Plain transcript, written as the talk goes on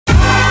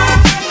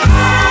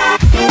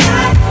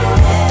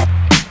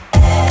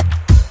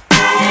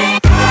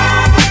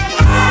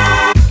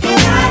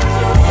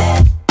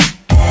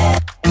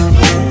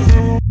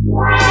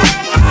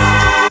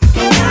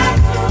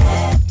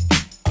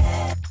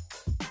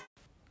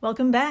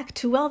Welcome back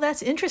to Well,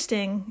 That's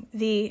Interesting,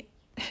 the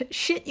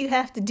shit you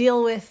have to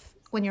deal with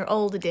when you're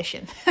old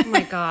edition. Oh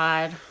my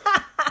God.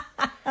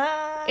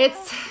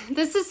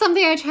 This is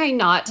something I try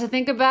not to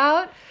think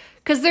about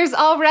because there's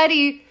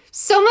already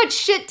so much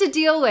shit to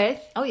deal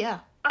with. Oh, yeah.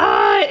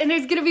 And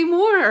there's going to be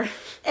more.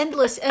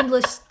 Endless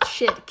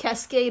shit.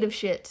 Cascade of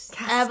shit.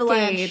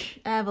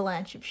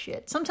 Avalanche of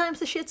shit.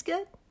 Sometimes the shit's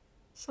good.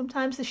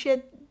 Sometimes the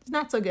shit is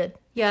not so good.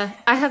 Yeah,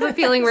 I have a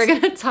feeling we're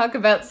going to talk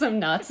about some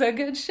not so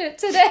good shit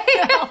today.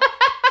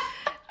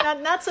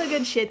 Not so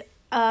good shit.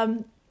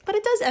 But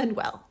it does end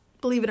well,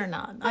 believe it or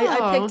not.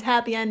 I picked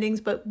happy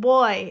endings, but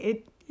boy,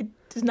 it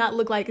does not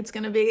look like it's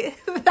going to be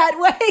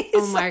that way.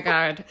 Oh my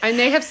God. I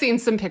may have seen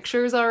some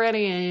pictures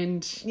already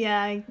and...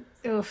 Yeah,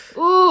 oof.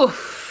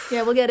 Oof.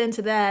 Yeah, we'll get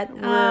into that.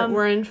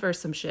 We're in for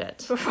some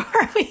shit.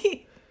 Before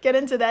we get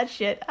into that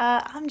shit,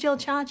 I'm Jill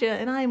Chacha,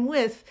 and I'm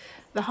with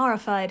the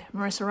horrified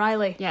Marissa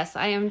Riley. Yes,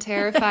 I am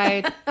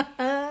terrified.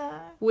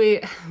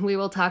 We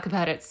will talk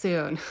about it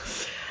soon.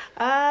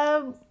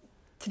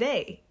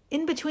 Today,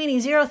 In-Betweeni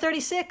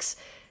 036,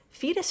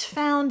 fetus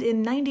found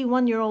in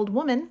 91-year-old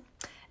woman,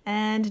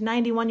 and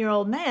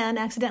 91-year-old man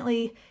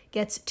accidentally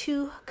gets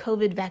 2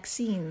 COVID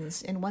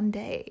vaccines in one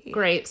day.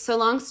 Great. So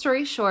long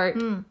story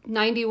short,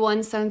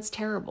 91 sounds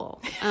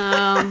terrible. They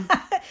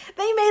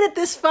made it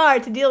this far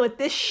to deal with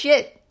this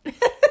shit.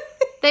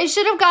 They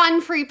should have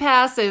gotten free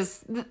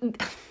passes.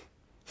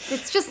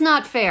 It's just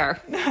not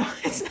fair. No,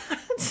 it's not.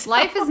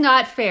 Life is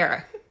not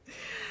fair.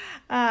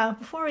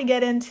 Before we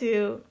get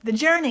into the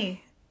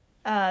journey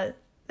that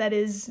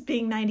is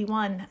being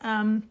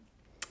 91,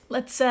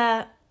 let's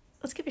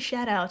give a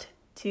shout out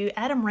to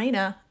Adam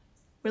Reyna.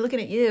 We're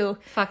looking at you.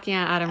 Fuck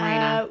yeah, Adam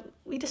Reyna.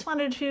 We just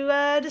wanted to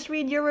just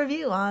read your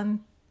review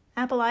on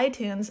Apple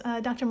iTunes.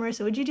 Dr.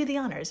 Marissa, would you do the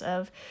honors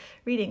of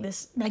reading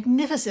this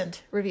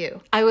magnificent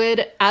review? I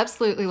would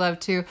absolutely love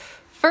to.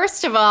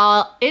 First of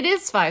all, it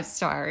is 5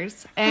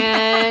 stars,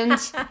 and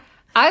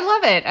I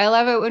love it. I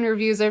love it when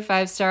reviews are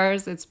 5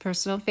 stars. It's a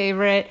personal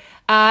favorite.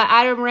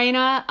 Adam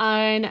Reyna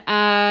on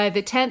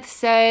the 10th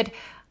said,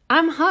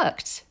 I'm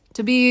hooked.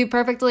 To be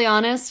perfectly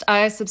honest,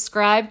 I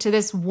subscribed to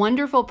this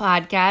wonderful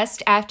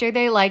podcast after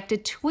they liked a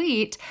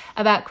tweet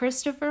about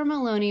Christopher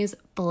Maloney's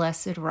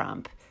blessed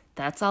rump.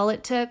 That's all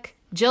it took.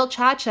 Jill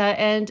Chacha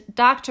and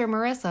Dr.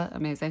 Marissa,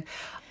 amazing,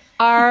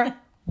 are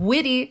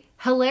witty,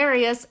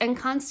 hilarious, and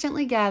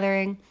constantly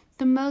gathering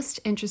the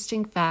most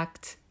interesting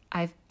fact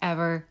I've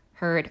ever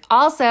heard.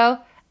 Also,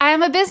 I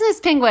am a business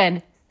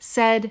penguin,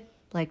 said,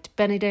 liked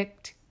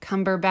Benedict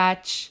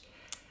Cumberbatch.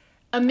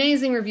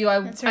 Amazing review.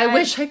 Right. I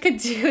wish I could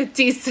do a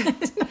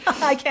decent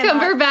I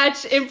cannot.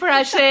 Cumberbatch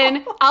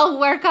impression. I'll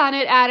work on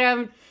it,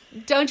 Adam.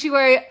 Don't you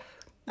worry.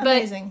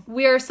 Amazing. But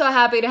we are so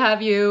happy to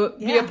have you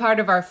be a part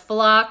of our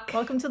flock.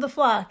 Welcome to the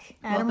flock,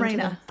 Adam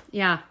Reyna.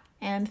 Yeah.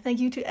 And thank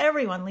you to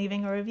everyone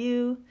leaving a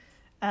review,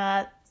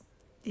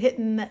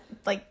 hitting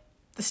the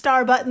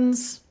star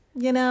buttons,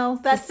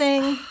 that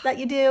thing that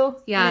you do.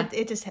 Yeah. And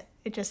it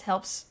just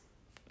helps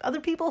other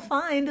people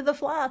find the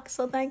flock.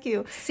 So thank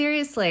you.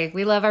 Seriously,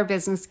 we love our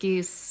business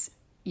geese.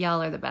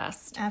 Y'all are the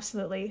best.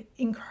 Absolutely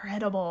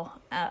incredible.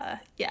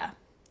 Yeah.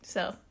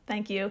 So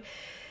thank you.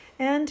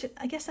 And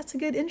I guess that's a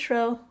good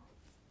intro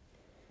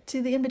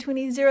to the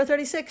In-Betweeni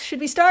 036. Should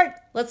we start?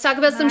 Let's talk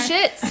about some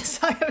shit. Let's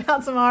talk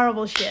about some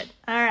horrible shit.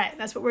 All right,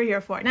 that's what we're here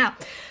for. Now,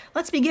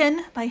 let's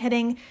begin by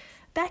heading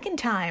back in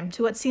time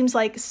to what seems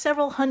like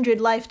several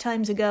hundred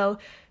lifetimes ago,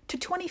 to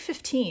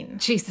 2015.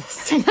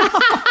 Jesus.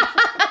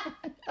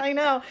 I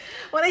know.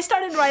 When I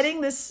started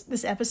writing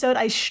this episode,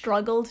 I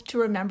struggled to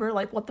remember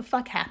what the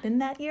fuck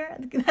happened that year.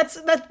 That's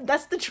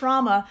the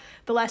trauma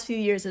the last few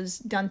years has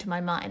done to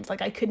my mind.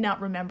 I could not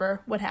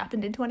remember what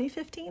happened in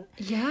 2015.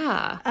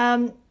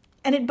 Yeah.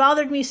 And it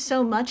bothered me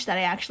so much that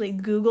I actually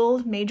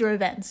Googled major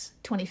events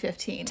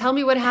 2015. Tell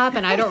me what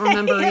happened. I don't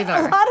remember either.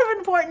 A lot of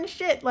important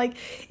shit.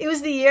 It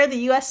was the year the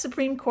U.S.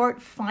 Supreme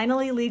Court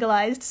finally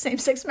legalized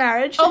same-sex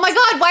marriage. Oh my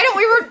God, why did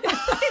we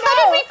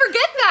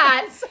forget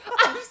that?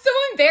 I'm so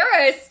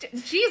embarrassed.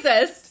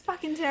 Jesus. It's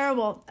fucking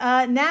terrible.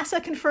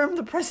 NASA confirmed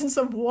the presence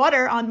of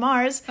water on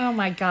Mars. Oh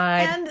my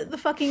God. And the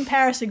fucking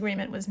Paris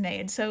Agreement was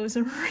made. So it was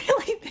a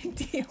really big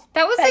deal.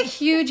 That was a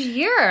huge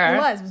year. It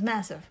was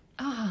massive.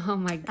 Oh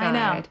my God. I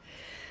know.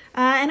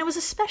 And it was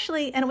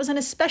an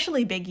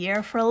especially big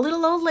year for a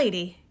little old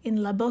lady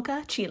in La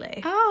Boca,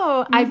 Chile.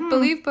 Oh, I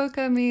believe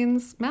boca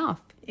means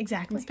mouth.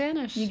 Exactly. In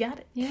Spanish. You got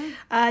it.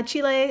 Yeah.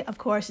 Chile, of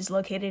course, is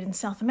located in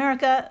South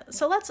America.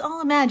 So let's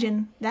all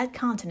imagine that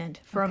continent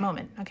for a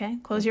moment, okay?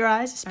 Close your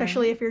eyes,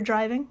 especially if you're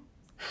driving.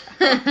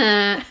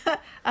 Now,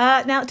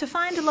 to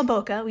find La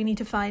Boca, we need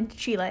to find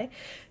Chile.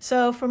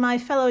 So for my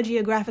fellow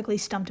geographically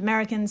stumped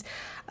Americans,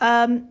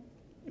 we're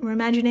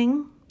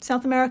imagining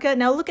South America.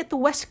 Now look at the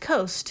west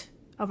coast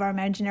of our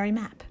imaginary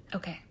map.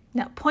 Okay.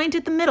 Now point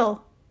at the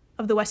middle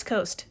of the west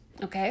coast.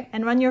 Okay.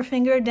 And run your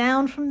finger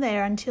down from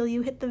there until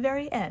you hit the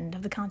very end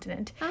of the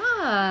continent.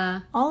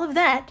 Ah. All of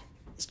that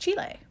is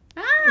Chile.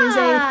 Ah. It is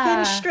a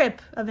thin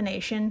strip of a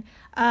nation.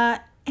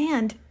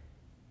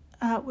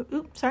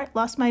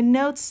 Lost my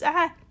notes.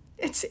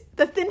 It's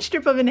the thin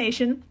strip of a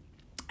nation.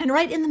 And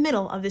right in the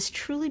middle of this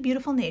truly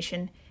beautiful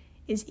nation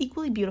is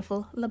equally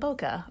beautiful La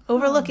Boca,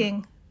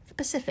 overlooking the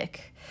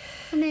Pacific.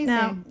 Amazing.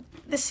 Now,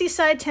 the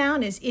seaside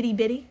town is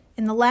itty-bitty.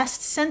 In the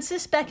last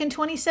census back in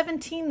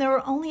 2017, there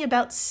were only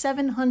about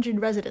 700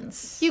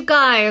 residents. You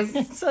guys.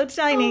 It's so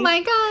tiny. Oh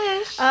my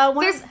gosh.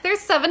 There's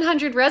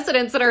 700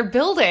 residents in our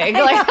building.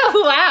 Like,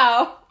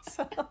 wow.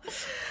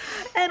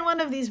 And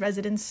one of these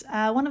residents,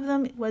 one of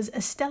them was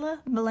Estela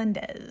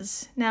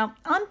Melendez. Now,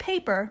 on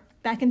paper,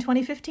 back in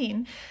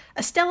 2015,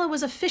 Estela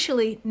was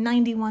officially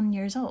 91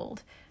 years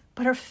old.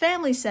 But her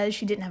family says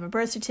she didn't have a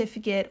birth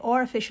certificate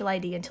or official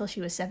ID until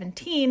she was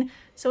 17,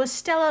 so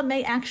Estela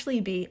may actually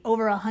be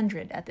over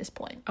 100 at this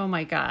point. Oh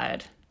my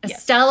God.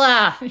 Yes.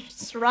 Estela!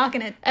 Just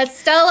rocking it.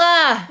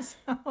 Estela!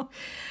 So,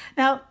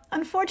 now,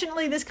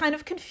 unfortunately, this kind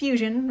of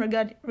confusion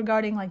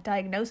regarding like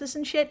diagnosis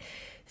and shit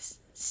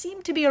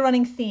seemed to be a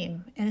running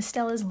theme in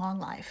Estela's long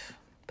life.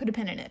 Put a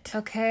pin in it.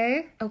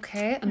 Okay.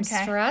 I'm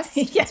stressed.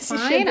 Yes, Fine.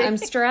 you should be. I'm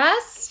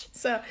stressed.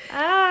 So,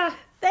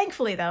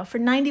 thankfully, though, for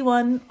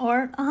 91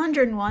 or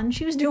 101,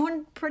 she was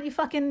doing pretty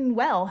fucking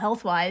well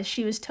health-wise.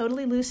 She was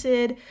totally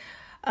lucid,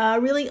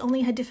 really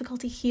only had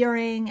difficulty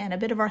hearing, and a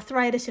bit of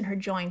arthritis in her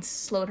joints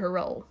slowed her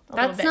roll a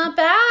little bit. That's not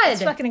bad.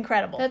 It's fucking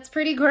incredible. That's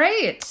pretty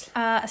great.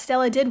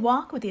 Estela did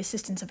walk with the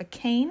assistance of a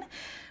cane,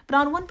 but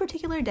on one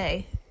particular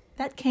day,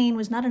 that cane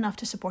was not enough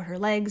to support her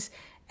legs,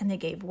 and they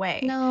gave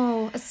way.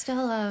 No,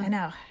 Estela. I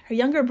know. Her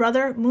younger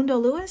brother, Mundo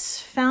Lewis,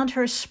 found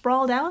her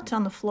sprawled out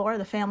on the floor of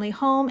the family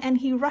home, and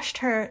he rushed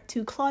her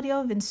to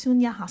Claudio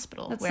Vinsunia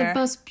Hospital. That's the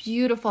most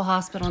beautiful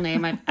hospital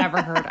name I've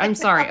ever heard. I'm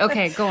sorry.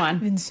 Okay, go on.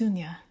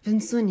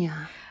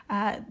 Vinsunia.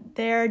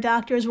 Their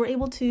doctors were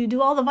able to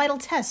do all the vital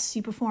tests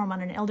you perform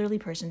on an elderly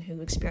person who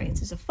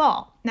experiences a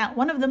fall. Now,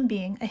 one of them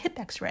being a hip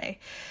x-ray.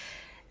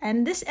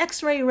 And this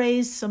x-ray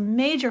raised some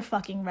major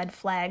fucking red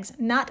flags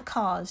not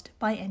caused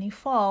by any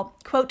fall.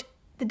 Quote,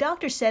 "The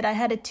doctor said I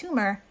had a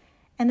tumor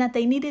and that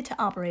they needed to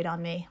operate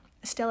on me,"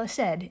 Estela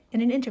said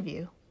in an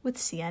interview with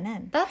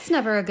CNN. That's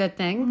never a good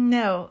thing.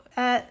 No.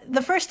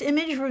 The first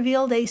image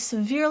revealed a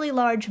severely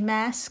large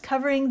mass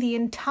covering the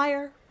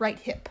entire right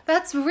hip.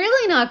 That's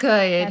really not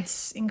good.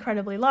 That's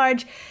incredibly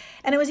large.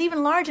 And it was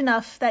even large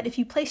enough that if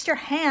you placed your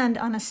hand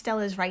on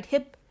Estela's right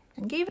hip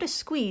and gave it a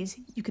squeeze,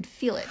 you could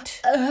feel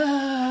it.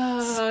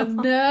 Oh,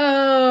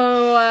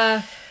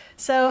 no.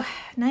 So,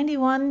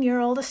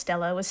 91-year-old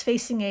Estela was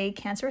facing a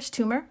cancerous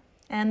tumor,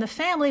 and the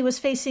family was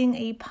facing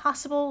the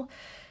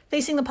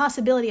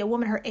possibility a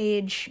woman her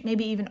age,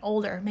 maybe even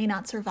older, may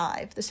not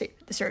survive the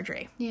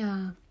surgery.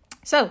 Yeah.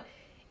 So,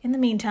 in the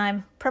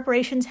meantime,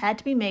 preparations had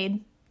to be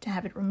made to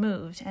have it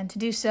removed, and to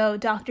do so,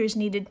 doctors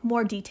needed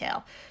more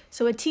detail.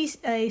 So a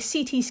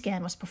CT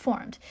scan was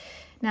performed.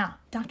 Now,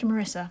 Dr.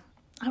 Marissa,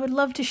 I would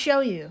love to show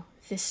you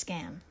this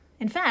scan.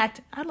 In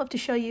fact, I'd love to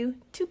show you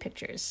two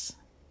pictures.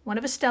 One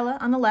of Estela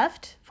on the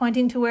left,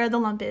 pointing to where the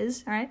lump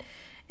is, all right?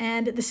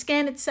 And the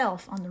scan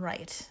itself on the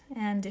right.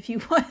 And if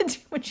you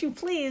would you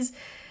please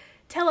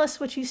tell us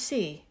what you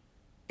see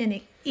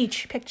in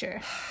each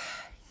picture?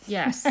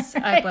 Yes,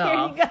 I will.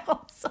 Here you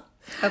go.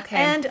 Okay.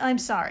 And I'm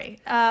sorry.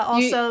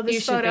 Also,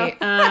 this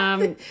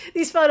photo.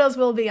 These photos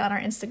will be on our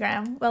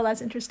Instagram. Well,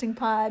 That's Interesting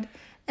Pod.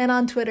 And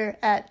on Twitter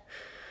at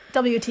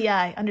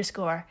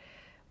WTI_pod.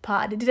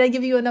 Did I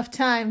give you enough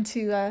time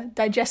to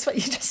digest what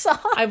you just saw?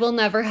 I will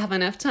never have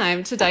enough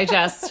time to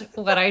digest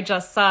what I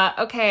just saw.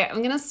 Okay, I'm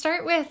going to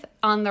start with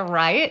on the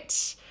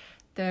right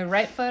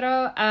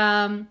photo.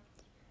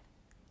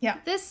 Yeah.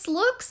 This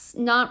looks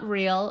not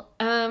real.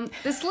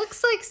 This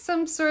looks like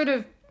some sort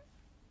of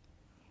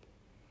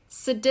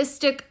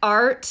sadistic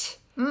art.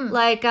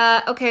 Like,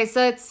 okay,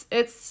 so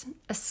it's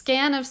a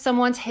scan of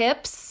someone's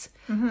hips.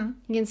 Mm-hmm.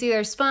 You can see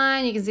their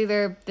spine. You can see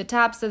the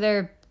tops of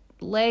their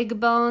leg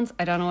bones.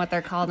 I don't know what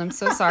they're called. I'm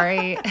so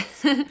sorry.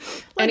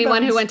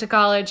 Anyone who went to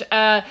college.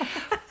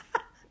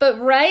 But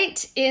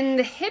right in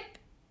the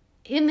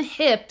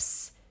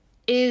hips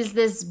is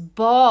this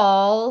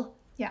ball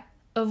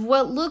of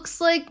what looks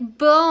like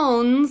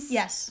bones.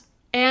 Yes.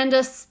 And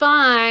a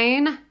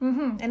spine.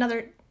 Mm-hmm.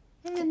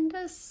 And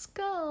a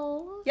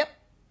skull. Yep.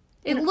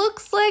 It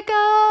looks like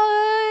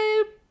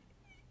a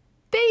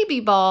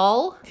baby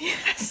ball.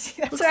 Yes,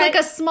 that's looks right. like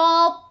a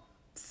small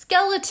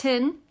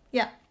skeleton.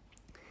 Yeah.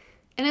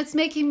 And it's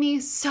making me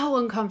so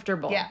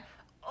uncomfortable. Yeah.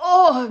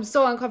 Oh, I'm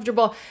so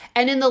uncomfortable.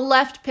 And in the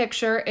left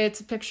picture, it's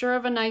a picture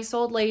of a nice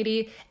old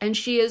lady, and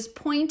she is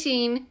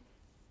pointing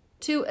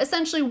to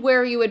essentially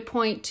where you would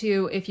point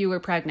to if you were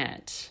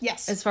pregnant.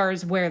 Yes. As far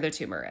as where the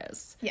tumor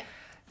is. Yeah.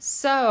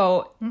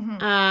 So,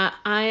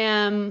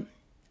 I'm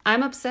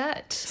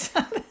upset.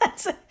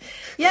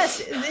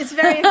 Yes, it's a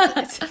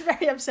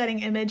very upsetting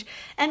image.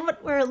 And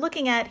what we're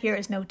looking at here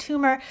is no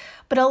tumor,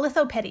 but a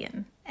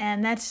lithopedion.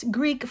 And that's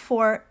Greek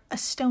for a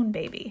stone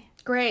baby.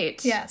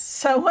 Great. Yes.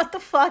 So what the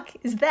fuck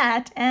is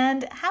that?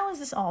 And how is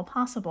this all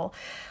possible?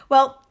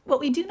 Well, what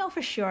we do know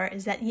for sure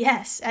is that,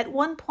 yes, at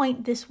one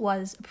point this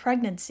was a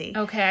pregnancy.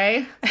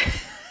 Okay.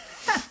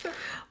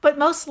 But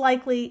most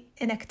likely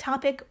an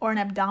ectopic or an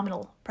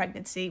abdominal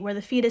pregnancy where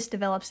the fetus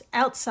develops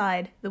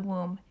outside the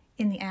womb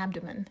in the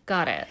abdomen.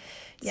 Got it.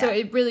 So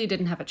it really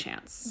didn't have a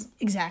chance.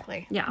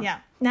 Exactly. Yeah. Yeah.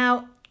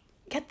 Now,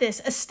 get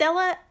this.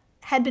 Estella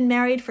had been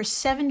married for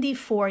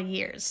 74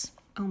 years.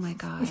 Oh my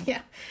God.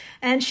 Yeah.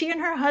 And she and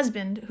her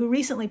husband, who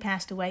recently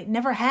passed away,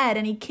 never had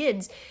any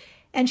kids.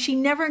 And she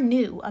never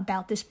knew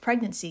about this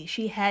pregnancy.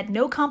 She had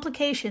no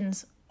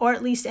complications, or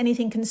at least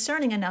anything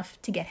concerning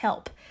enough to get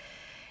help.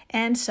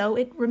 And so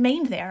it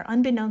remained there,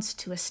 unbeknownst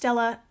to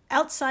Estella,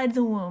 outside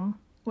the womb,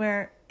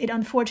 where it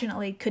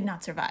unfortunately could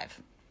not survive.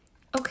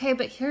 Okay,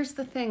 but here's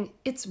the thing.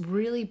 It's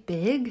really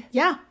big.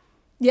 Yeah.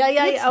 Yeah.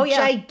 It's Oh, yeah.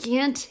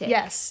 gigantic.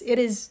 Yes, it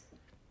is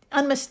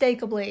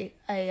unmistakably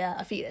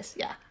a fetus.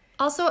 Yeah.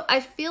 Also, I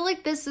feel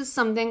like this is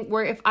something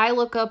where if I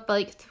look up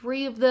like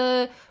 3 of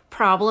the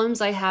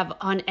problems I have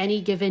on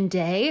any given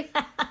day,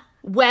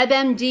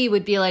 WebMD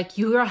would be like,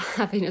 you are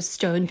having a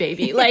stone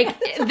baby. Like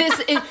this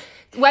is,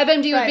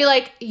 WebMD would be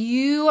like,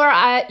 you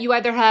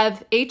either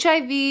have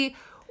HIV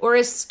or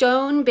a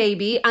stone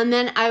baby. And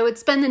then I would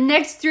spend the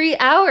next 3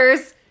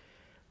 hours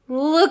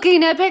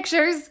looking at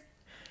pictures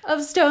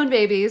of stone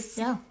babies.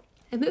 Yeah.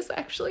 And this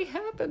actually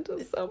happened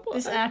to someone.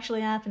 This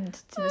actually happened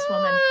to this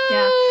woman.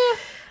 Yeah.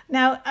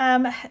 Now,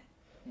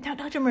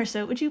 Dr.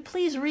 Mercer, would you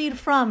please read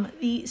from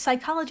the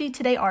Psychology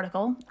Today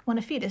article, When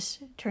a Fetus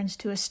Turns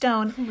to a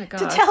Stone, oh my God,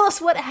 to tell us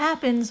what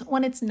happens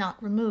when it's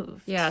not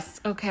removed. Yes.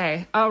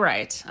 Okay. All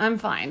right. I'm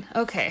fine.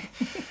 Okay.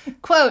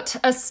 Quote,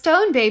 a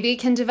stone baby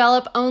can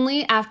develop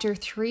only after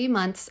 3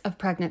 months of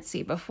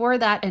pregnancy. Before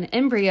that, an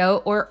embryo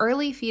or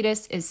early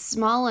fetus is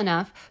small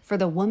enough for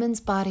the woman's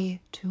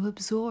body to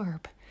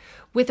absorb.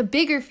 With a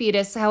bigger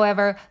fetus,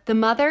 however, the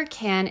mother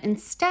can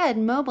instead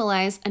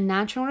mobilize a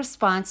natural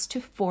response to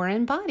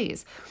foreign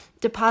bodies,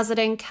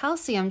 depositing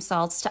calcium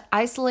salts to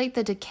isolate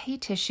the decay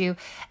tissue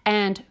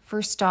and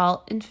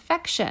forestall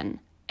infection.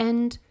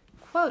 End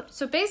quote.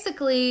 So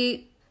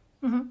basically,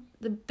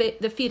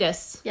 the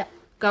fetus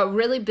got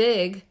really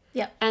big,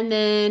 and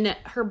then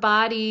her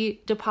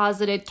body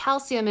deposited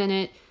calcium in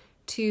it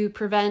to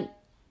prevent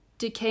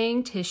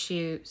decaying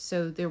tissue,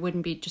 so there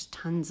wouldn't be just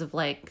tons of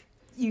like...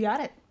 You got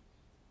it.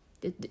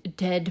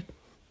 Dead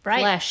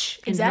flesh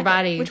in her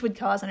body. Which would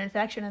cause an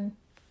infection and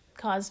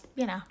cause,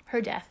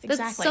 her death. Exactly.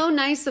 That's so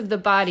nice of the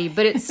body,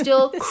 but it's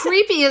still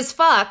creepy as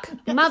fuck.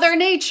 Mother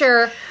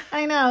Nature.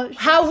 I know.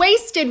 How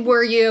wasted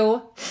were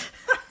you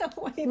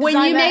when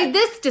you made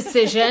this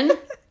decision?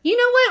 You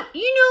know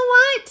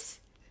what?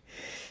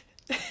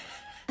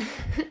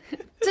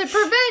 To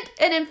prevent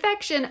an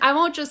infection, I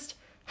won't just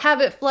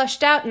have it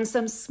flushed out in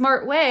some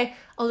smart way.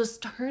 I'll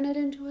just turn it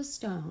into a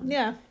stone.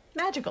 Yeah.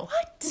 Magical.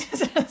 What?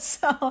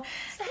 So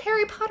it's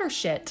Harry Potter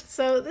shit.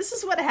 So this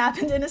is what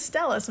happened in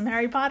Estella, some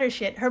Harry Potter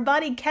shit. Her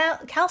body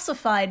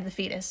calcified the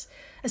fetus,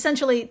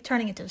 essentially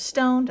turning it to a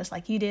stone, just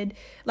like you did.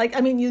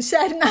 You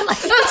said, not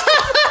like you did.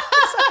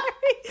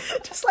 Sorry.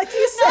 Just like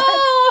you said.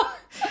 No!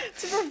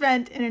 To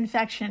prevent an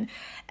infection.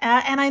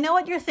 And I know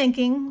what you're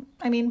thinking.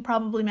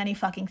 Probably many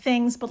fucking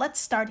things, but let's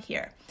start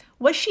here.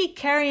 Was she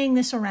carrying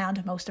this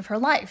around most of her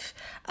life?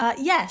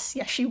 Yes,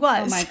 she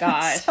was. Oh my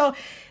God. So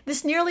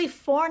this nearly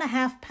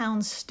 4.5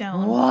 pound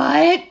stone.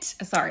 What?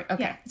 Sorry.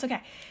 Okay. Yeah, it's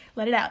okay.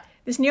 Let it out.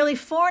 This nearly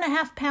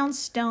 4.5 pound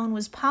stone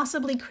was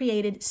possibly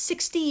created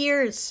 60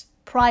 years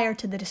prior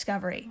to the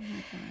discovery. Oh my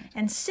God.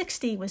 And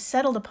 60 was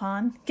settled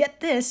upon,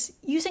 get this,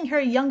 using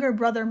her younger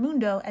brother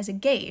Mundo as a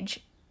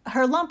gauge.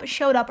 Her lump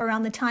showed up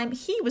around the time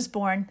he was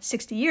born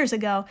 60 years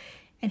ago,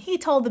 and he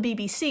told the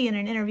BBC in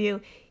an interview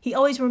he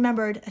always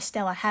remembered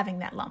Estella having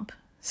that lump.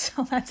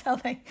 So that's how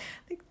they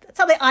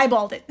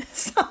eyeballed it.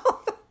 So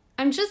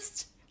I'm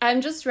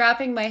just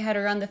wrapping my head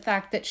around the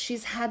fact that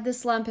she's had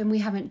this lump and we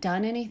haven't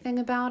done anything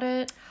about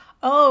it.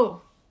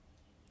 Oh,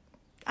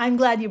 I'm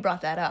glad you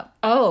brought that up.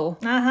 Oh.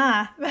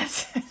 Uh-huh.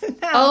 That's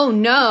no. Oh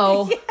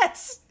no.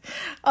 Yes.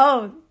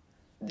 Oh,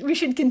 we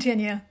should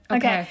continue.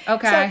 Okay.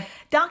 So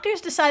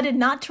doctors decided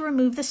not to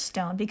remove the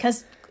stone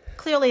because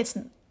clearly it's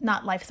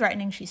not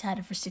life-threatening. She's had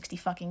it for 60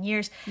 fucking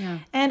years. Yeah.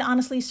 And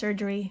honestly,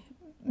 surgery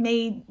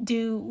may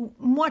do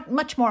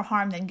much more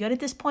harm than good at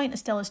this point.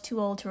 Estella's too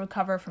old to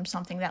recover from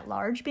something that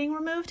large being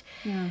removed.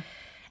 Yeah.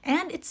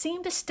 And it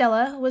seemed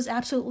Estella was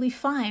absolutely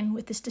fine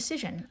with this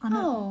decision.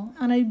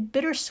 On a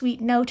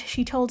bittersweet note,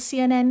 she told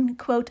CNN,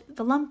 quote,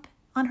 the lump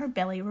on her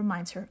belly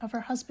reminds her of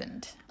her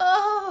husband.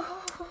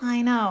 Oh.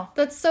 I know.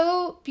 That's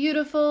so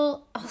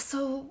beautiful.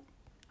 Also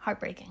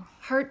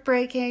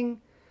heartbreaking.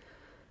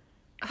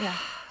 Yeah.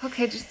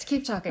 Okay, just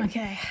keep talking.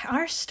 Okay.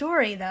 Our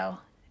story, though,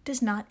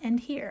 does not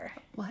end here.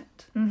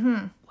 What?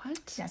 Mm-hmm.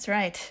 What? That's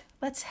right.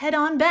 Let's head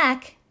on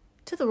back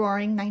to the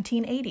roaring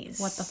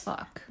 1980s. What the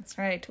fuck? That's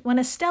right. When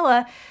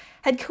Estella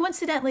had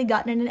coincidentally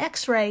gotten an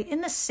X-ray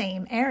in the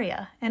same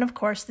area. And of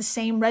course, the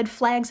same red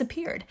flags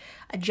appeared.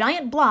 A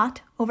giant blot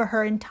over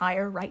her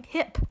entire right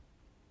hip.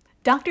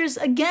 Doctors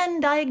again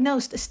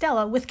diagnosed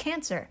Estella with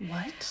cancer.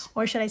 What?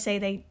 Or should I say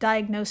they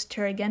diagnosed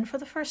her again for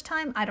the first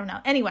time? I don't know.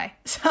 Anyway,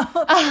 so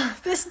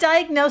this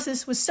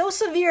diagnosis was so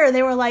severe,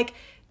 they were like,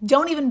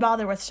 don't even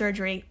bother with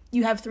surgery.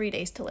 You have 3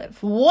 days to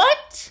live.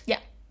 What? Yeah.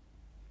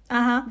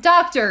 Uh-huh.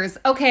 Doctors.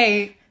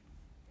 Okay.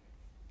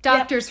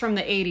 Doctors from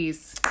the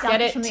 80s. Get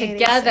Doctors it from the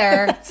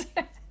together.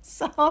 80s.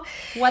 So,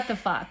 What the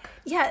fuck?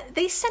 yeah,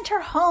 they sent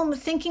her home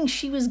thinking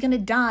she was going to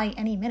die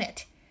any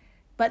minute.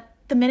 But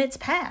the minutes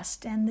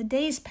passed, and the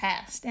days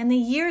passed, and the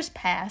years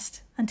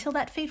passed until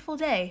that fateful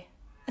day,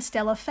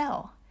 Estella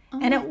fell.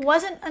 And it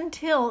wasn't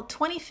until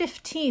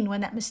 2015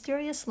 when that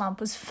mysterious lump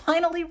was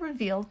finally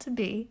revealed to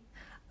be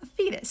a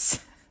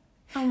fetus.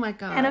 Oh my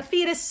God. And a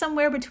fetus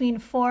somewhere between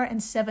 4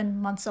 and 7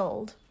 months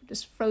old,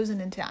 just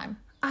frozen in time.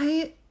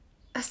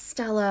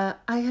 Estella,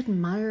 I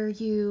admire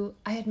you.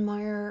 I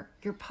admire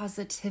your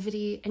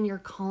positivity and your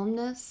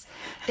calmness.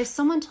 If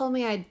someone told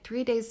me I had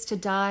 3 days to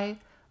die,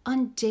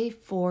 on day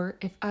 4,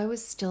 if I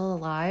was still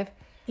alive,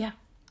 Yeah.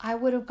 I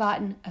would have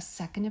gotten a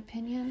second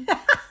opinion,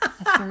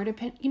 a third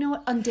opinion. You know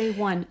what? On day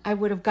 1, I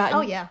would have gotten...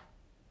 Oh, yeah.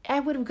 I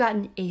would have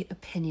gotten 8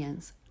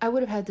 opinions. I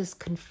would have had this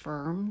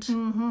confirmed.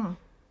 Mm-hmm.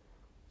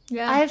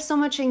 Yeah. I have so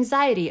much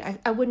anxiety.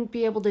 I wouldn't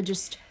be able to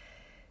just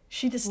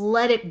She just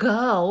let it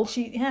go.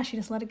 she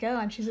just let it go,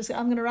 and she's just,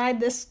 I'm gonna ride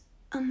this.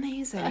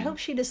 Amazing. I hope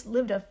she just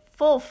lived a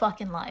full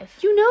fucking life.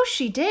 You know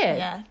she did.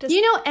 Yeah,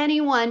 You know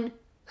anyone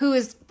who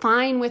is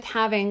fine with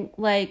having,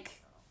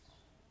 like,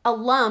 a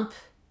lump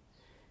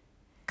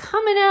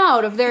coming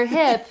out of their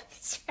hip,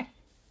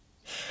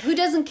 who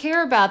doesn't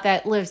care about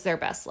that, lives their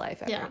best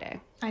life every day.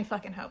 I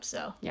fucking hope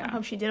so. Yeah. I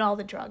hope she did all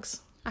the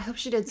drugs. I hope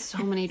she did so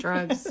many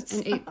drugs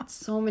and ate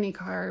so many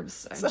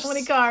carbs.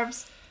 Many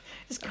carbs.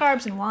 Just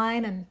carbs and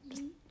wine and,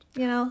 just,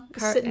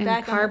 sitting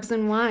back. Carbs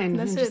and wine.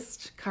 That's and it.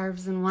 Just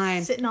carbs and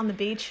wine. Sitting on the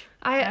beach.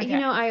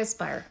 I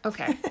aspire.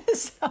 Okay.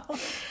 So,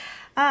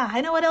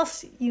 I know what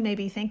else you may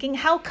be thinking.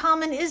 How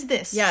common is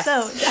this? Yes.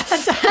 So,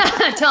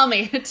 Tell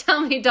me,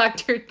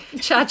 Dr.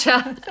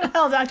 Cha-Cha.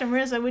 well, Dr.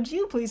 Marissa, would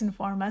you please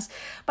inform us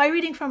by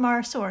reading from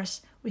our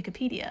source,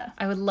 Wikipedia?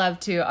 I would love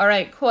to. All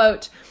right,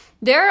 quote,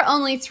 there are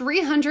only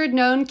 300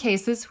 known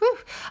cases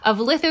of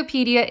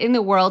lithopedia in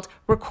the world,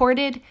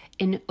 recorded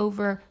in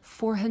over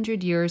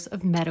 400 years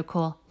of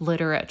medical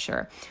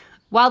literature.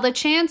 While the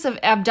chance of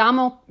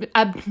abdominal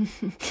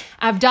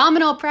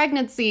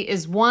pregnancy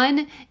is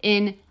 1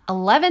 in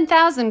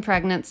 11,000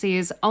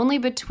 pregnancies, only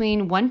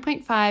between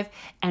 1.5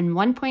 and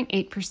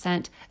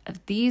 1.8%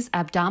 of these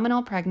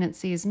abdominal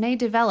pregnancies may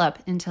develop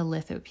into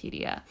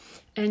lithopedia.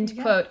 End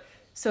quote.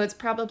 So it's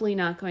probably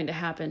not going to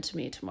happen to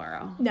me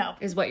tomorrow. No.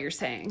 Is what you're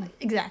saying.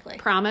 Exactly.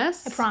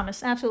 Promise? I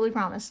promise. Absolutely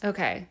promise.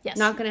 Okay. Yes.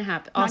 Not going to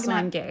happen. Not Also, gonna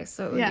I'm gay,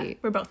 so it would be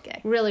we're both gay.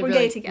 we're gay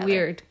really together.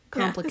 weird,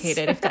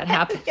 complicated if that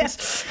happens.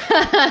 Yes.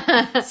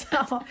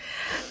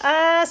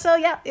 So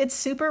yeah, it's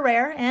super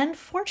rare, and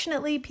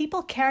fortunately,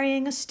 people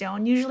carrying a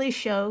stone usually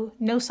show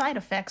no side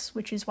effects,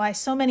 which is why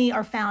so many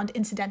are found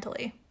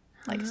incidentally,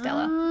 like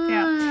Stella.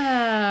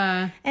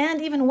 Yeah.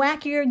 And even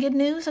wackier good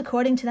news,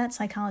 according to that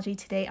Psychology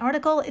Today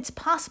article, it's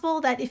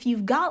possible that if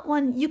you've got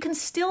one, you can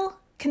still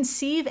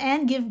conceive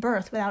and give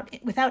birth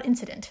without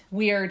incident.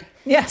 Weird.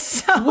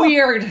 Yes. So,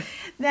 Weird.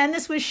 Then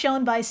this was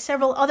shown by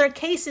several other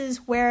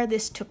cases where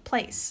this took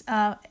place.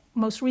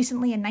 Most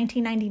recently in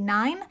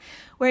 1999,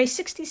 where a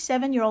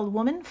 67-year-old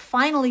woman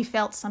finally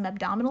felt some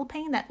abdominal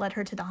pain that led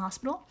her to the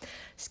hospital.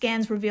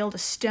 Scans revealed a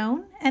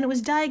stone, and it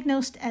was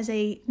diagnosed as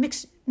a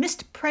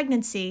missed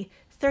pregnancy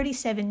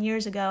 37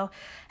 years ago.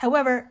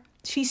 However,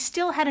 she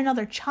still had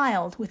another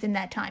child within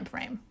that time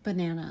frame.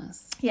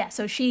 Bananas. Yeah,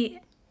 so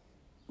she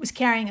was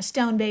carrying a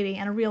stone baby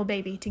and a real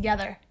baby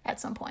together at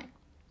some point.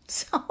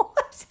 So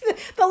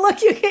the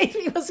look you gave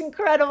me was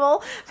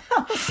incredible.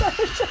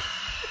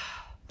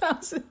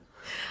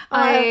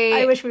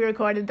 I wish we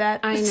recorded that.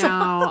 I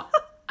know.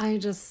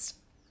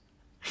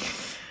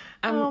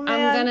 I'm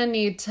gonna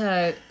need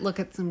to look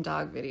at some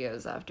dog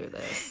videos after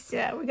this.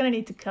 Yeah, we're gonna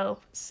need to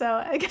cope.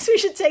 So I guess we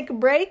should take a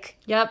break.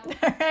 Yep.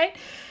 All right.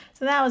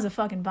 So that was a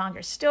fucking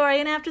bonkers story.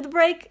 And after the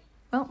break,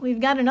 well, we've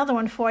got another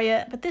one for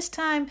you, but this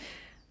time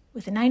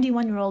with a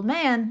 91-year-old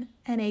man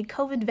and a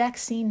COVID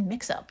vaccine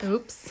mix-up.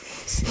 Oops.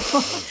 So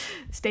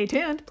stay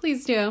tuned.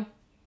 Please do.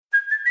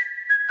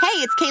 Hey,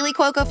 it's Kaylee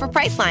Cuoco for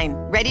Priceline.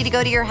 Ready to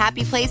go to your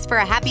happy place for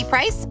a happy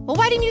price? Well,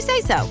 why didn't you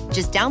say so?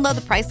 Just download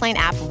the Priceline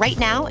app right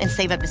now and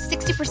save up to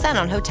 60%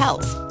 on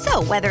hotels.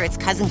 So whether it's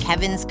Cousin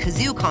Kevin's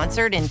Kazoo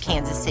Concert in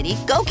Kansas City,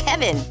 go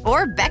Kevin,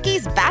 or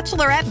Becky's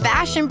Bachelorette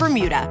Bash in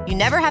Bermuda, you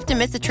never have to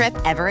miss a trip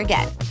ever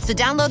again. So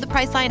download the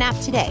Priceline app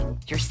today.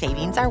 Your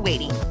savings are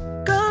waiting.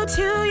 Go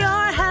to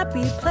your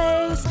happy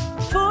place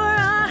for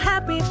a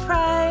happy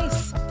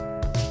price.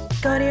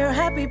 Go to your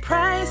happy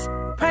price,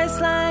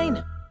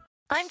 Priceline.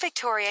 I'm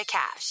Victoria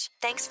Cash.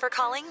 Thanks for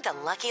calling the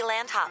Lucky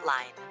Land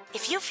Hotline.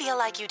 If you feel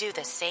like you do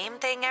the same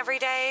thing every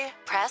day,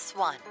 press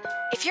 1.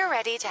 If you're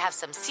ready to have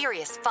some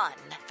serious fun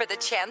for the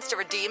chance to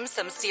redeem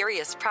some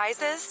serious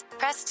prizes,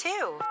 press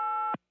 2.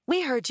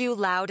 We heard you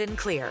loud and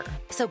clear.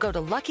 So go to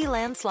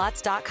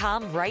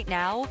LuckyLandSlots.com right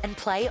now and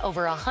play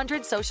over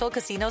 100 social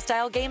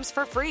casino-style games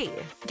for free.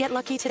 Get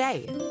lucky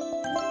today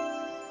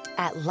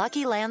at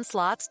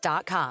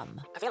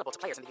LuckyLandSlots.com. Available to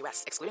players in the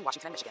U.S., excluding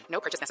Washington and Michigan. No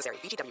purchase necessary.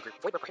 VGW Group.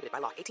 Void where prohibited by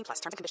law. 18+.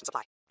 Terms and conditions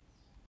apply.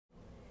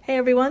 Hey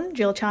everyone,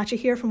 Jill Chacha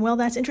here from Well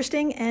That's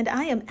Interesting, and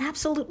I am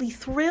absolutely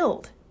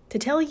thrilled to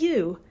tell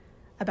you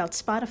about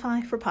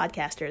Spotify for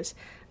podcasters.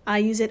 I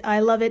use it,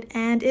 I love it,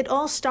 and it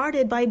all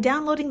started by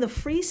downloading the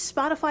free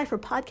Spotify for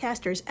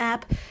Podcasters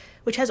app,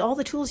 which has all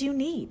the tools you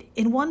need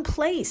in one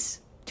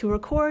place to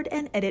record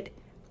and edit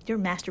your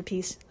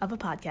masterpiece of a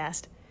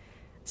podcast.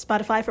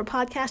 Spotify for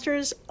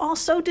Podcasters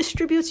also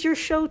distributes your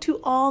show to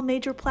all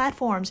major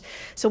platforms.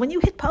 So when you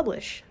hit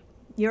publish,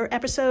 your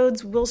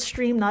episodes will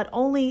stream not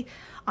only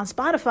on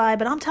Spotify,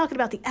 but I'm talking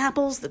about the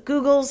Apples, the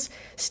Googles,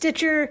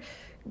 Stitcher,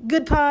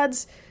 Good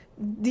Pods,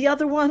 the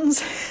other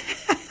ones.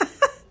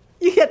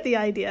 You get the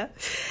idea.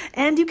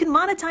 And you can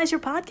monetize your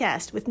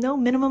podcast with no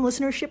minimum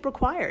listenership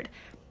required.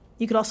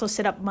 You could also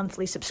set up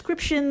monthly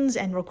subscriptions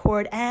and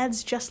record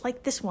ads just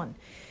like this one.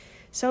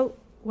 So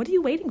what are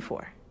you waiting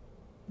for?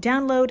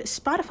 Download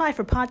Spotify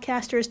for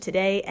Podcasters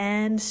today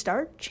and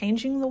start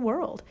changing the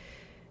world.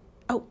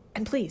 Oh,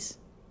 and please,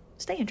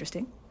 stay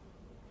interesting.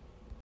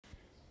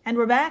 And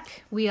we're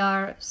back. We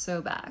are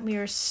so back. We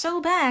are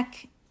so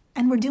back,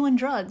 and we're doing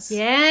drugs.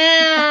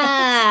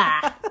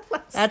 Yeah.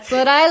 That's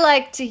what I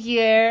like to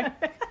hear.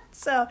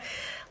 So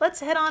let's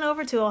head on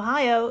over to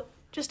Ohio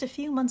just a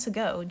few months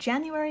ago,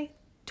 January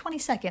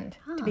 22nd,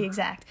 to be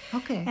exact.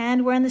 Okay.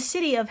 And we're in the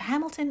city of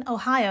Hamilton,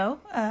 Ohio,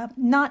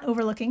 not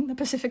overlooking the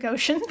Pacific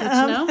Ocean. Good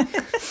to know.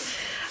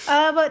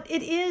 But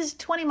it is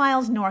 20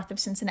 miles north of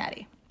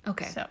Cincinnati.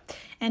 Okay. So,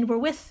 and we're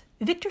with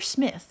Victor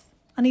Smith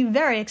on a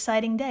very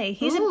exciting day.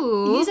 He's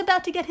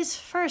about to get his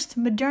first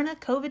Moderna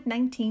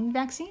COVID-19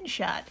 vaccine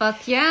shot.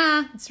 Fuck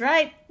yeah. That's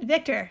right,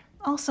 Victor,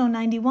 also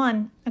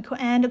 91.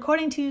 And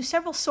according to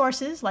several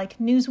sources like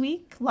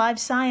Newsweek, Live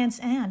Science,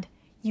 and,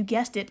 you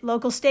guessed it,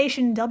 local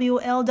station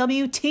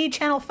WLWT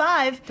Channel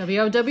 5.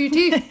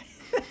 WOWT.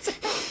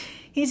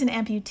 He's an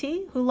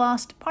amputee who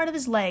lost part of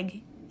his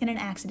leg in an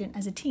accident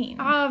as a teen.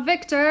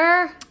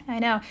 Victor. I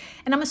know.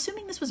 And I'm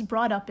assuming this was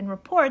brought up in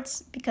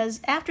reports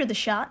because after the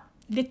shot,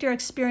 Victor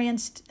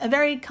experienced a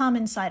very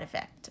common side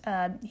effect.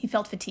 He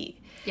felt fatigue.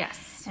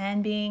 Yes.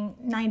 And being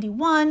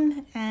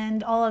 91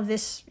 and all of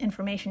this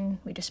information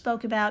we just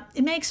spoke about,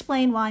 it may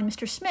explain why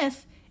Mr.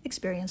 Smith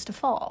experienced a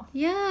fall.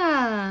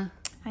 Yeah.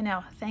 I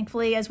know.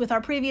 Thankfully, as with our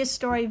previous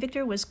story,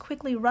 Victor was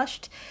quickly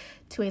rushed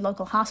to a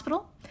local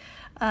hospital.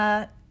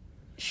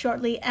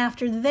 Shortly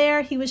after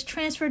there, he was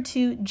transferred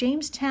to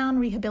Jamestown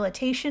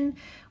Rehabilitation,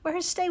 where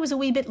his stay was a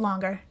wee bit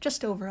longer,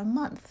 just over a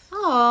month.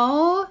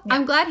 Oh, yeah.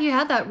 I'm glad he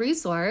had that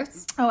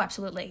resource. Oh,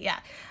 absolutely, yeah.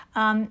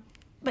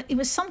 But it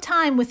was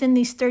sometime within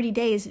these 30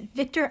 days,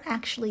 Victor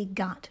actually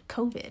got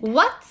COVID.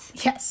 What?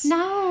 Yes.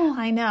 No.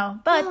 I know.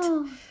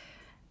 But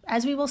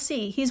as we will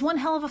see, he's one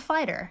hell of a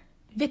fighter.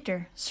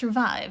 Victor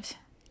survived.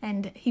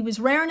 And he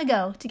was raring to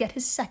go to get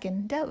his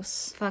second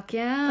dose. Fuck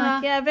yeah.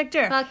 Fuck yeah,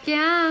 Victor. Fuck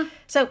yeah.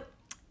 So,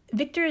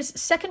 Victor's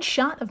second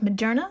shot of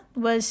Moderna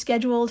was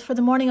scheduled for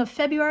the morning of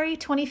February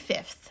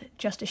 25th,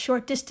 just a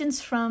short distance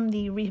from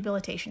the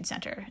rehabilitation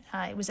center.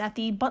 It was at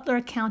the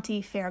Butler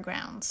County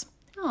Fairgrounds.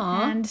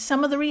 Aww. And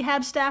some of the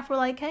rehab staff were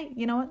like, hey,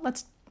 you know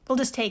what, we'll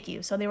just take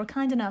you. So they were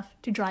kind enough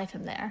to drive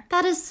him there.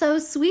 That is so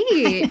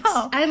sweet.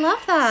 I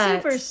love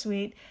that. Super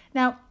sweet.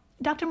 Now,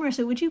 Dr.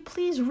 Marissa, would you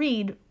please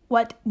read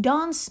what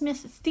Dawn Smith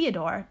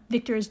Theodore,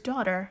 Victor's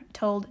daughter,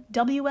 told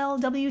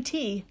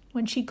WLWT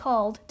when she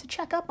called to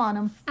check up on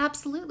him?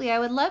 Absolutely, I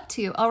would love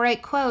to. All right,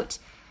 quote,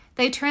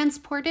 "They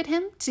transported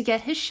him to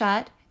get his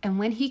shot, and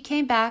when he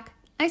came back,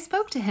 I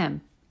spoke to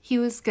him. He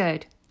was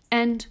good."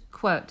 End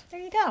quote. There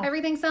you go.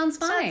 Everything sounds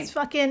So fine. his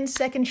fucking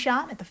second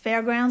shot at the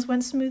fairgrounds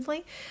went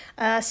smoothly.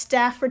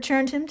 Staff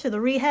returned him to the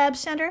rehab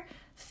center.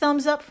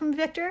 Thumbs up from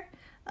Victor.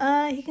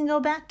 He can go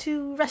back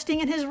to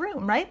resting in his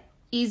room, right?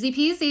 Easy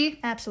peasy.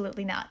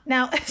 Absolutely not.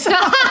 Now, so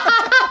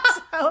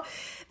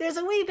there's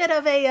a wee bit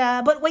of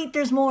a, but wait,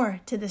 there's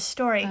more to this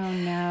story. Oh,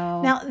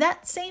 no. Now,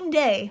 that same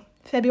day,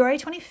 February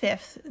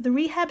 25th, the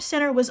rehab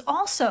center was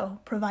also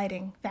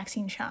providing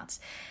vaccine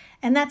shots.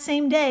 And that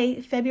same day,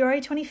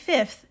 February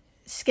 25th,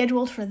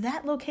 scheduled for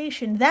that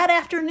location that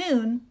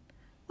afternoon,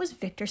 was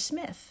Victor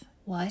Smith.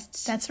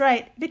 What? That's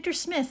right. Victor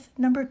Smith,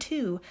 number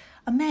 2,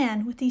 a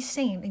man with the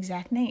same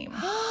exact name.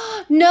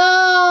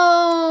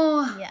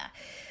 No! Yeah.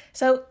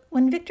 So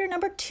when Victor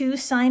number 2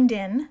 signed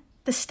in,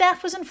 the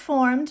staff was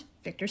informed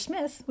Victor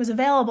Smith was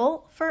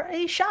available for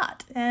a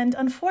shot. And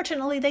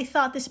unfortunately, they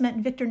thought this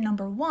meant Victor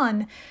number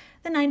 1,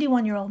 the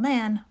 91-year-old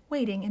man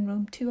waiting in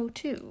room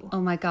 202.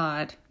 Oh, my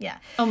God. Yeah.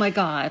 Oh, my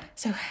God.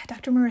 So,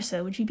 Dr.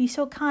 Marissa, would you be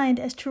so kind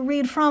as to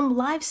read from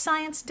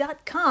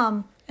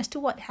livescience.com as to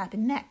what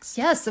happened next?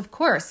 Yes, of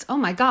course. Oh,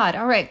 my God.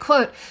 All right.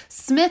 Quote,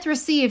 "Smith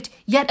received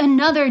yet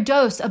another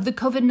dose of the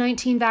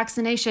COVID-19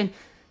 vaccination,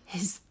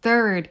 his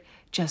third,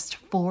 just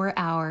 4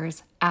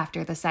 hours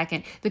after the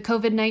second. The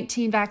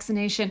COVID-19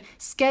 vaccination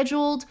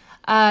schedule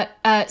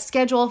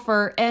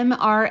for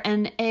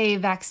mRNA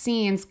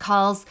vaccines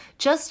calls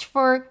just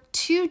for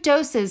 2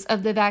 doses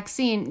of the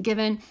vaccine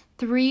given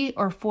 3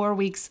 or 4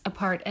 weeks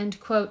apart." End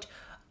quote.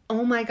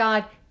 Oh my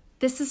God,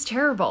 this is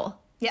terrible.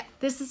 Yeah.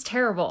 This is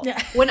terrible.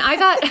 Yeah. When I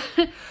got,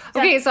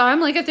 okay, so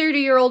I'm like a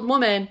 30-year-old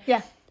woman.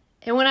 Yeah.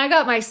 And when I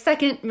got my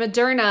second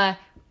Moderna,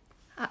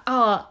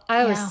 I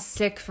was Yeah.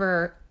 sick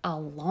for a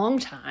long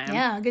time.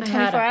 Yeah, a good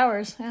 24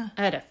 hours. Yeah.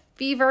 I had a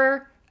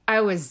fever.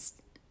 I was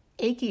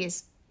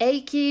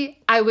achy.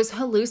 I was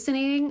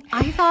hallucinating.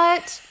 I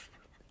thought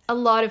a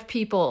lot of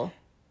people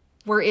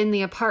were in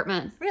the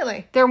apartment.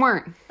 Really? There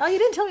weren't. Oh, you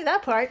didn't tell me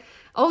that part.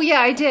 Oh,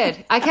 yeah, I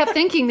did. I kept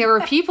thinking there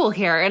were people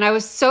here, and I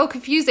was so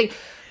confusing.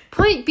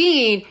 Point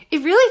being,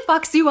 it really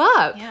fucks you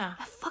up. Yeah.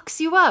 It fucks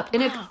you up.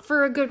 And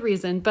for a good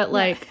reason, but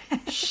like,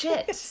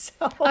 shit.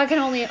 I can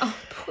only,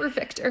 poor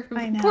Victor.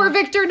 I know. Poor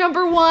Victor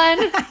number 1.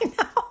 I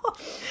know.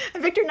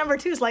 And Victor number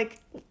 2 is like,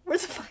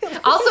 where's the fuck?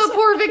 Also,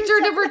 poor Victor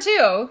number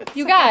 2.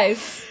 You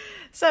guys.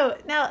 So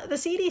now the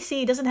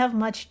CDC doesn't have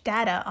much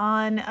data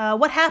on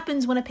what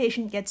happens when a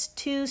patient gets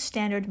 2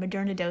 standard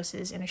Moderna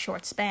doses in a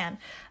short span.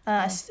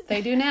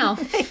 They do now.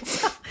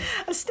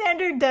 A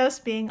standard dose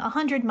being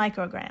 100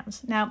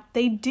 micrograms. Now,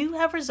 they do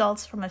have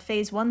results from a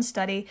phase 1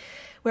 study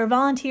where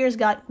volunteers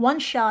got 1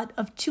 shot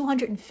of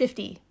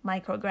 250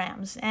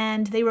 micrograms,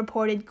 and they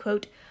reported,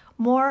 quote,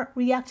 more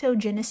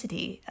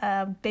reactogenicity,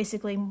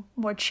 basically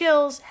more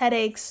chills,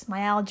 headaches,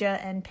 myalgia,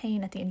 and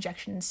pain at the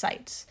injection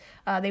sites.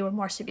 They were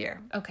more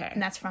severe. Okay.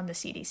 And that's from the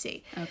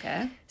CDC.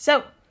 Okay.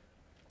 So,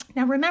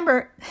 now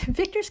remember,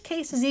 Victor's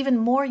case is even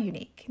more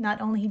unique. Not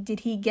only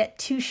did he get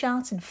 2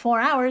 shots in 4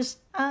 hours,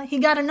 he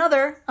got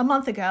another a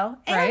month ago.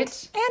 And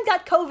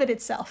got COVID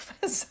itself.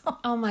 So,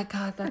 oh my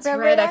God, that's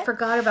remember right. that? I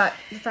forgot about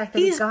the fact that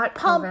he's he got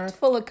pumped COVID.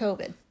 full of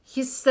COVID.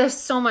 There's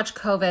so much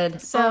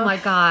COVID. Oh my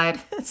God.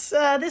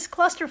 This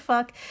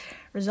clusterfuck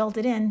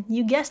resulted in,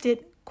 you guessed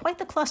it, quite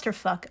the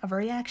clusterfuck of a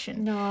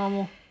reaction.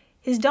 No.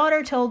 His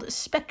daughter told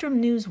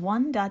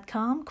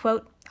SpectrumNews1.com,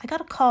 quote, I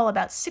got a call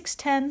about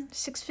 6:10,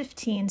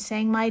 6:15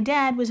 saying my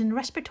dad was in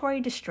respiratory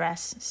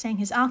distress, saying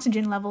his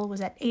oxygen level was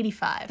at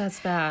 85. That's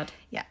bad.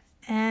 Yeah.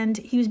 And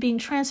he was being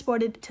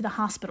transported to the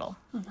hospital.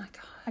 Oh my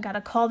God. I got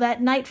a call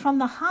that night from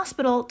the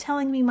hospital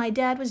telling me my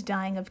dad was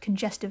dying of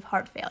congestive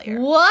heart failure.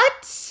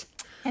 What?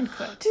 End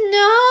quote.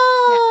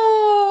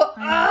 No!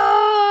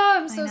 Yeah.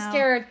 I'm so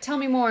scared. Tell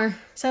me more.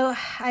 So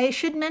I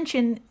should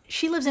mention,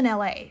 she lives in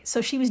LA,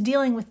 so she was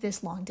dealing with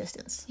this long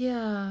distance.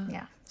 Yeah.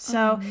 Yeah.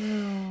 So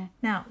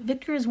now,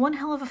 Victor is one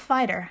hell of a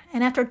fighter,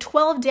 and after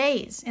 12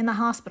 days in the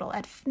hospital,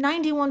 at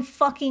 91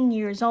 fucking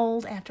years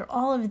old, after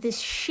all of this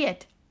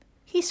shit,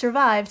 he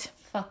survived.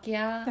 Fuck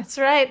yeah. That's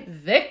right.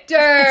 Victor!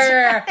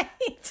 That's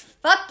right.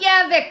 Fuck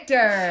yeah,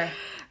 Victor!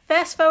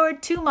 Fast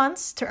forward 2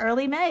 months to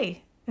early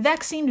May.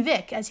 Vaccine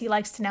Vic, as he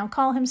likes to now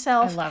call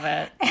himself. I love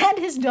it. And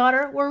his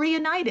daughter were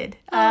reunited.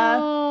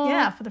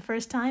 For the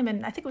first time,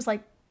 and I think it was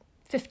like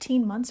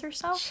 15 months or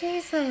so.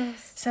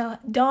 Jesus. So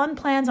Dawn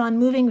plans on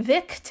moving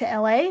Vic to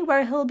LA,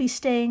 where he'll be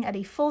staying at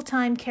a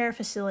full-time care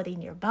facility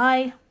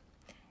nearby.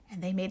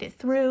 And they made it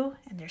through,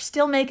 and they're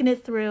still making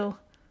it through.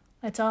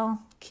 Let's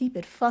all keep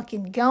it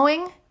fucking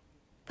going.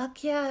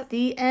 Fuck yeah.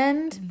 The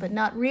end, but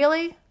not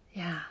really.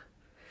 Yeah.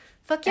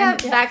 Fuck yeah,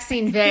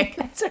 Vaccine Vic.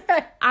 That's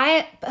right.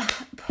 I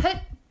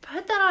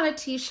put that on a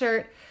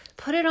t-shirt,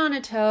 put it on a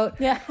tote,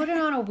 put it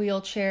on a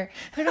wheelchair,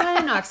 put it on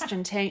an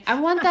oxygen tank. I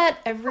want that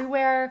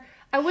everywhere.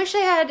 I wish I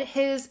had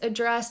his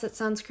address. That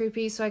sounds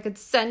creepy, so I could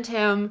send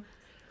him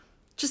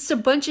just a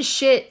bunch of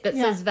shit that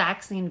says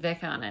Vaccine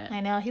Vic on it. I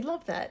know, he'd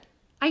love that.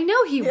 I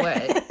know he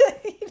would.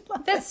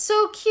 That's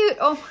so cute.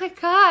 Oh my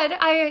God.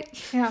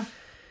 Yeah.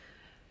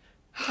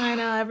 I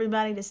know,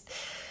 everybody just...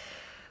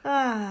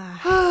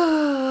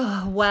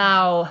 Wow.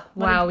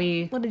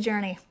 Wowie. What a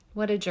journey.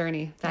 What a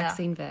journey.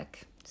 Vaccine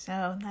Vic.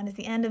 So that is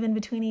the end of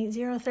In-Betweeni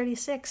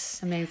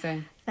 036.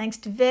 Amazing. Thanks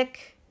to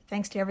Vic.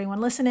 Thanks to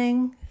everyone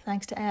listening.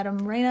 Thanks to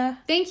Adam Reyna.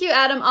 Thank you,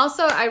 Adam.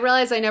 Also, I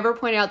realize I never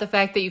pointed out the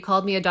fact that you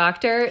called me a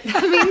doctor.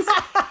 That means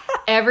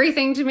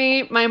everything to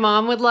me. My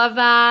mom would love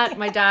that.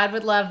 My dad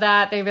would love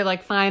that. They'd be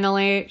like,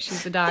 finally,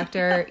 she's a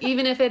doctor.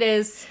 Even if it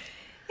is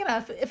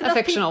if a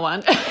fictional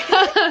one.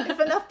 If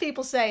enough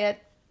people say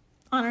it,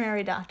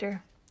 honorary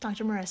doctor,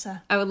 Dr.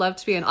 Marissa. I would love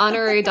to be an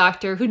honorary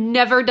doctor who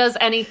never does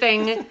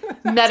anything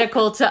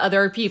medical to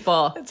other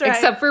people. That's right.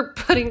 Except for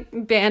putting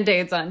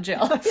Band-Aids on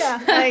Jill.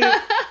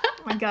 Yeah.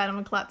 Oh my God, I'm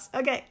a klutz.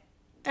 Okay,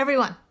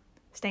 everyone,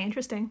 stay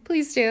interesting.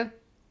 Please do.